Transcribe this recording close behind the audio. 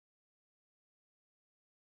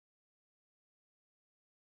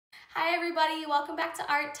Hi everybody, welcome back to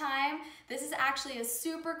Art Time. This is actually a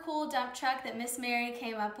super cool dump truck that Miss Mary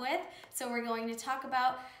came up with. So we're going to talk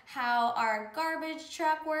about how our garbage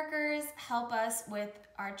truck workers help us with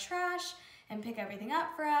our trash and pick everything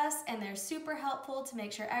up for us, and they're super helpful to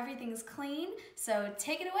make sure everything's clean. So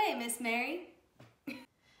take it away, Miss Mary.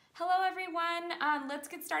 Hello everyone, let's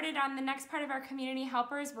get started on the next part of our community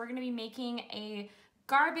helpers. We're going to be making a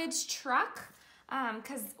garbage truck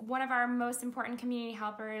because one of our most important community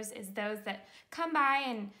helpers is those that come by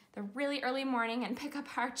in the really early morning and pick up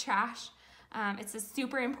our trash. It's a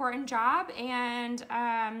super important job, and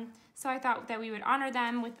so I thought that we would honor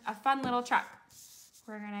them with a fun little truck.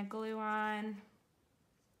 We're going to glue on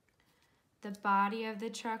the body of the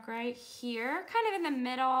truck right here, kind of in the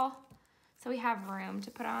middle, so we have room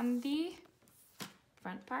to put on the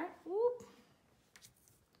front part. Whoop.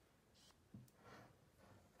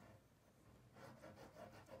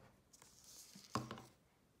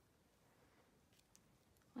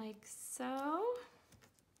 Like so.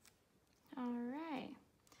 All right.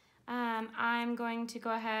 I'm going to go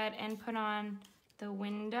ahead and put on the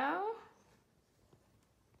window.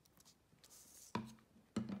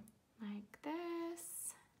 Like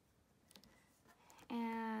this.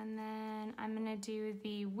 And then I'm gonna do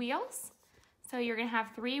the wheels. So you're gonna have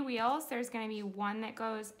 3 wheels. There's gonna be one that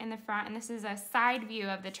goes in the front, and this is a side view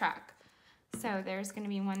of the truck. So there's gonna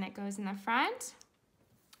be one that goes in the front,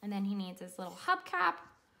 and then he needs his little hubcap.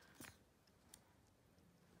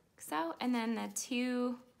 So, and then the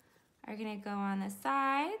 2 are gonna go on the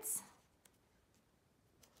sides,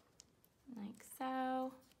 like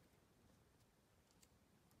so,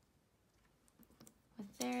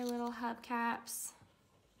 with their little hubcaps.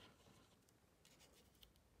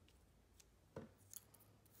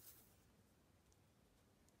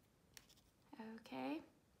 Okay.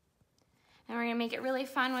 And we're gonna make it really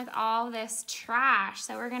fun with all this trash.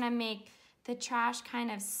 So we're gonna make the trash kind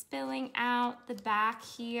of spilling out the back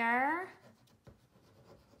here.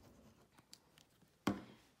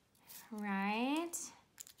 Right.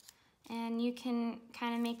 And you can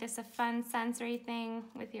kind of make this a fun sensory thing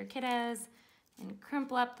with your kiddos and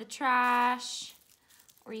crumple up the trash,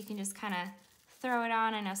 or you can just kind of throw it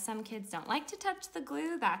on. I know some kids don't like to touch the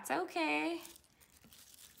glue. That's okay.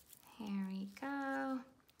 Here we go.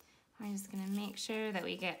 We're just gonna make sure that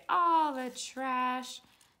we get all the trash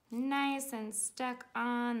nice and stuck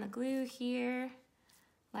on the glue here,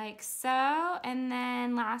 like so. And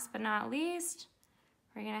then last but not least,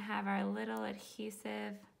 we're gonna have our little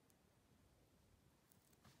adhesive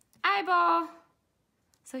eyeball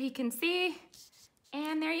so he can see.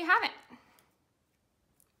 And there you have it.